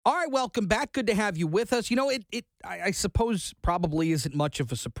All right, welcome back. Good to have you with us. I suppose probably isn't much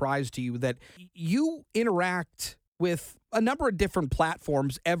of a surprise to you that you interact with a number of different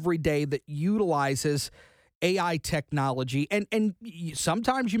platforms every day that utilizes AI technology, and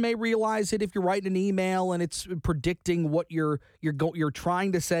sometimes you may realize it if you're writing an email and it's predicting what you're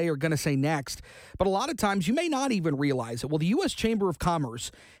trying to say or going to say next. But a lot of times you may not even realize it. Well, the U.S. Chamber of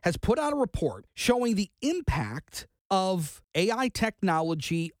Commerce has put out a report showing the impact of AI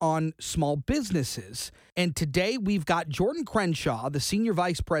technology on small businesses. And today we've got Jordan Crenshaw, the Senior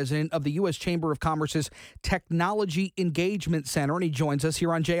Vice President of the U.S. Chamber of Commerce's Technology Engagement Center, and he joins us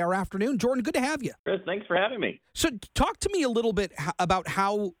here on JR Afternoon. Jordan, good to have you. Chris, thanks for having me. So talk to me a little bit about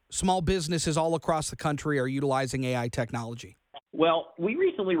how small businesses all across the country are utilizing AI technology. Well, we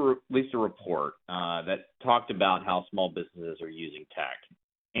recently released a report that talked about how small businesses are using tech.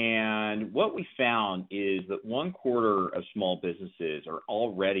 And what we found is that 1/4 of small businesses are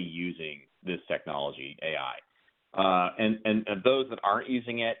already using this technology, AI. And of those that aren't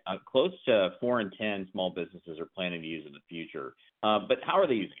using it, close to 4 in 10 small businesses are planning to use it in the future. But how are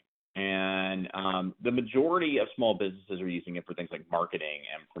they using it? And the majority of small businesses are using it for things like marketing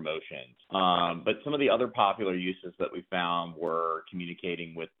and promotions. But some of the other popular uses that we found were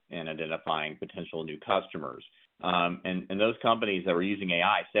communicating with and identifying potential new customers. And those companies that were using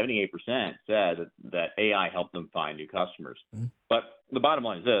AI, 78% said that AI helped them find new customers. Mm-hmm. But the bottom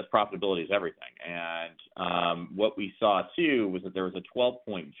line is this: profitability is everything. And what we saw, too, was that there was a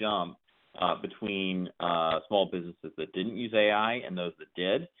 12-point jump between small businesses that didn't use AI and those that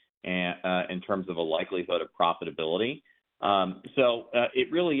did, and in terms of a likelihood of profitability. So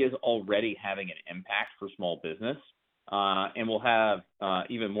it really is already having an impact for small business, and will have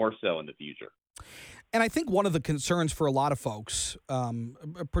even more so in the future. And I think one of the concerns for a lot of folks,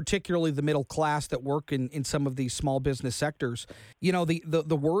 particularly the middle class that work in some of these small business sectors,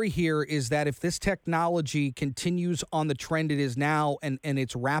 the worry here is that if this technology continues on the trend it is now and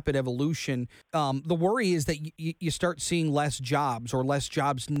its rapid evolution, the worry is that you start seeing less jobs or less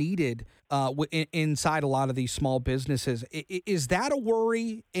jobs needed inside a lot of these small businesses. Is that a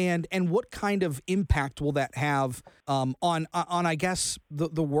worry? And what kind of impact will that have on I guess,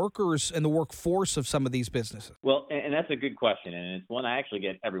 the workers and the workforce of some of these businesses? Well, and that's a good question, and it's one I actually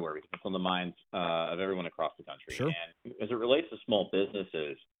get everywhere because it's on the minds of everyone across the country. Sure. And as it relates to small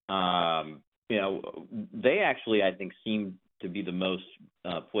businesses, they actually, I think, seem to be the most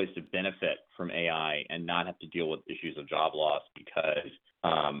poised to benefit from AI and not have to deal with issues of job loss because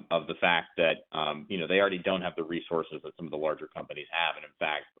of the fact that they already don't have the resources that some of the larger companies have. And in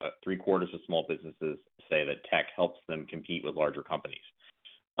fact, 3/4 of small businesses say that tech helps them compete with larger companies.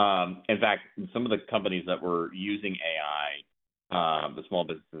 In fact, some of the companies that were using AI, the small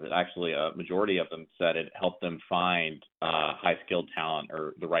businesses, actually a majority of them said it helped them find high-skilled talent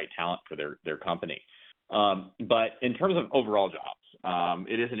or the right talent for their company. But in terms of overall jobs,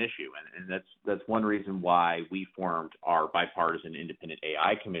 it is an issue, and that's one reason why we formed our bipartisan independent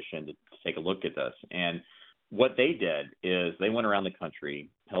AI commission to take a look at this. And what they did is they went around the country,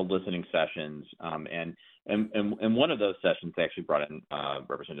 held listening sessions, and one of those sessions they actually brought in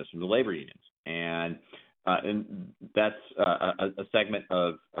representatives from the labor unions, and that's a segment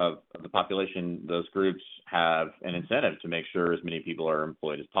of the population. Those groups have an incentive to make sure as many people are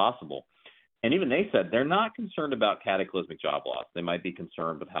employed as possible. And even they said they're not concerned about cataclysmic job loss. They might be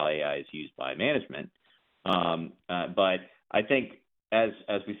concerned with how AI is used by management. But I think as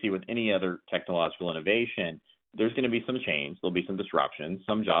we see with any other technological innovation, there's going to be some change. There'll be some disruption.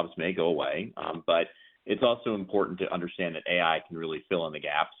 Some jobs may go away. But it's also important to understand that AI can really fill in the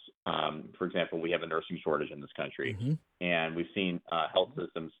gaps. For example, we have a nursing shortage in this country, mm-hmm. and we've seen health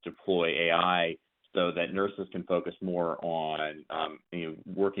systems deploy AI so that nurses can focus more on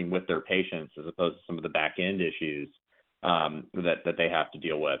working with their patients as opposed to some of the back end issues that they have to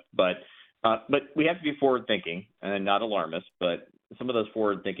deal with. But we have to be forward thinking and not alarmist. But some of those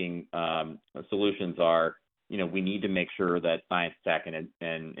forward thinking solutions are, we need to make sure that science, tech, and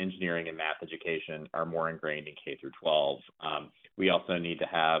engineering and math education are more ingrained in K through 12. We also need to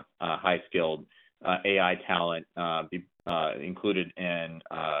have high skilled AI talent be included in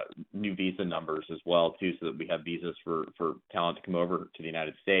new visa numbers as well, too, so that we have visas for talent to come over to the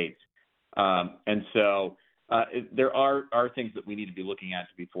United States. And so there are things that we need to be looking at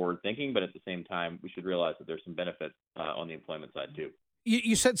to be forward-thinking, but at the same time, we should realize that there's some benefits on the employment side, too.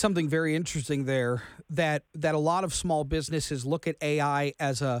 You said something very interesting there, that a lot of small businesses look at AI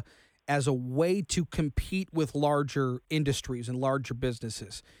as a way to compete with larger industries and larger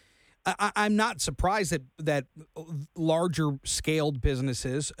businesses. I'm not surprised that larger scaled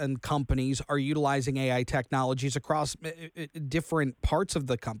businesses and companies are utilizing AI technologies across different parts of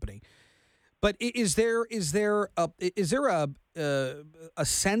the company. But is there a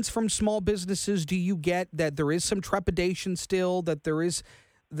sense from small businesses? Do you get that there is some trepidation still? That there is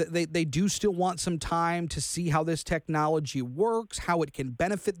that they do still want some time to see how this technology works, how it can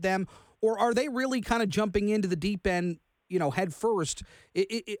benefit them, or are they really kind of jumping into the deep end, head first?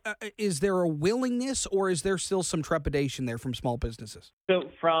 Is there a willingness, or is there still some trepidation there from small businesses? So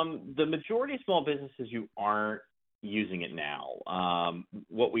from the majority of small businesses who aren't using it now,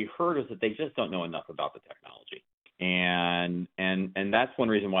 what we heard is that they just don't know enough about the technology. And that's one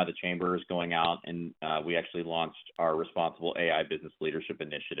reason why the Chamber is going out, and we actually launched our Responsible AI Business Leadership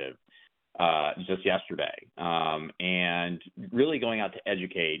Initiative just yesterday, and really going out to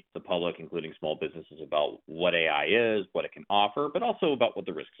educate the public, including small businesses, about what AI is, what it can offer, but also about what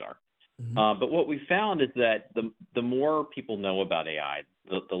the risks are. But what we found is that the more people know about AI,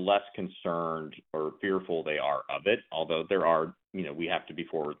 the less concerned or fearful they are of it, although there are, we have to be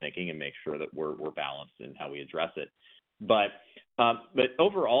forward thinking and make sure that we're balanced in how we address it. But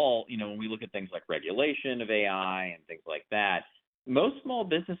overall, when we look at things like regulation of AI and things like that, most small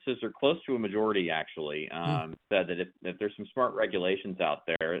businesses, are close to a majority actually, said that if there's some smart regulations out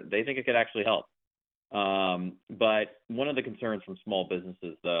there, they think it could actually help. But one of the concerns from small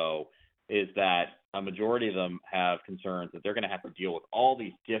businesses, though, is that a majority of them have concerns that they're going to have to deal with all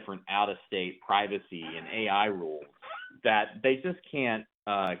these different out-of-state privacy and AI rules that they just can't,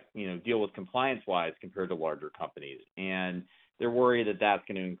 deal with compliance-wise compared to larger companies. And they're worried that that's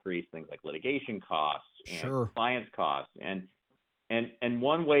going to increase things like litigation costs and compliance costs. And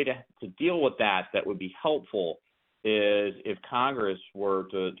one way to deal with that would be helpful is if Congress were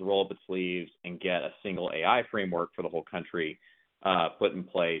to roll up its sleeves and get a single AI framework for the whole country put in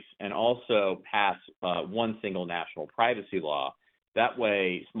place, and also pass one single national privacy law. That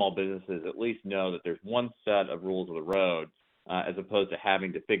way, small businesses at least know that there's one set of rules of the road, as opposed to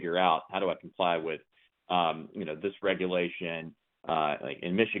having to figure out, how do I comply with, this regulation, like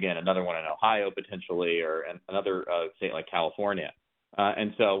in Michigan, another one in Ohio potentially, or another state like California.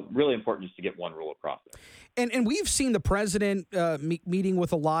 And so really important just to get one rule across there. And we've seen the president meeting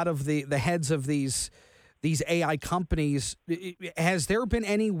with a lot of the heads of these AI companies. Has there been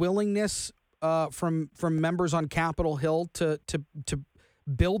any willingness from members on Capitol Hill to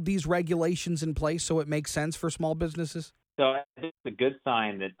build these regulations in place so it makes sense for small businesses? So I think it's a good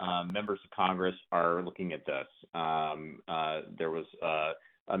sign that members of Congress are looking at this. There was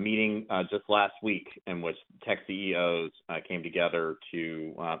a meeting just last week in which tech CEOs came together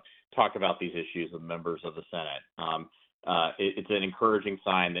to talk about these issues with members of the Senate. It's an encouraging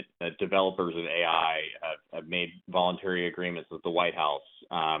sign that developers of AI have made voluntary agreements with the White House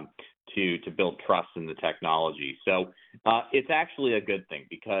to build trust in the technology. So it's actually a good thing,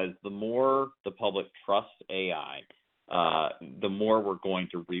 because the more the public trusts AI, the more we're going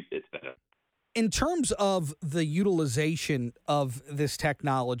to reap its benefits. In terms of the utilization of this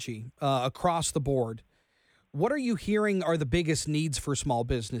technology across the board, what are you hearing are the biggest needs for small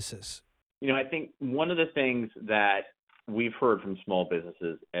businesses? I think one of the things that we've heard from small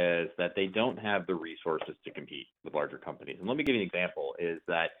businesses is that they don't have the resources to compete with larger companies. And let me give you an example, is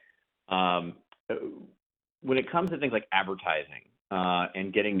that when it comes to things like advertising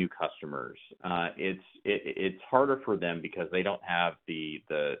and getting new customers, it's harder for them because they don't have the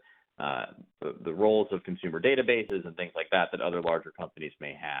roles of consumer databases and things like that other larger companies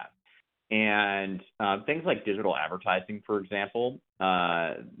may have. And things like digital advertising, for example,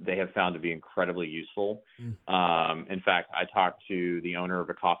 they have found to be incredibly useful. In fact, I talked to the owner of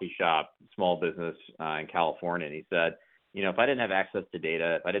a coffee shop, small business in California, and he said, if I didn't have access to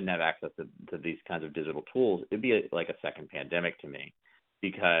data, if I didn't have access to these kinds of digital tools, it'd be like a second pandemic to me,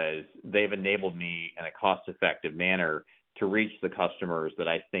 because they've enabled me in a cost-effective manner to reach the customers that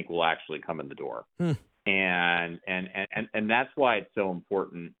I think will actually come in the door. And that's why it's so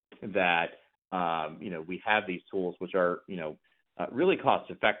important that we have these tools, which are really cost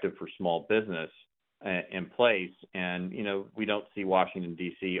effective for small business in place, and we don't see Washington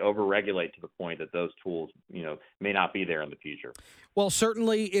D.C. overregulate to the point that those tools may not be there in the future. Well,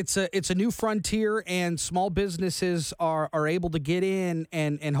 certainly it's a new frontier, and small businesses are able to get in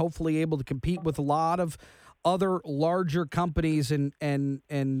and hopefully able to compete with a lot of other larger companies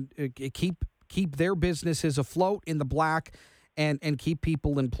and keep their businesses afloat in the black and keep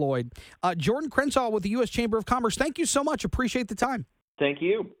people employed. Jordan Crenshaw with the U.S. Chamber of Commerce, thank you so much. Appreciate the time. Thank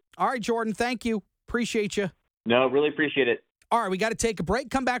you. All right, Jordan, thank you. Appreciate you. No, really appreciate it. All right, we got to take a break.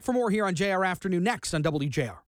 Come back for more here on JR Afternoon next on WJR.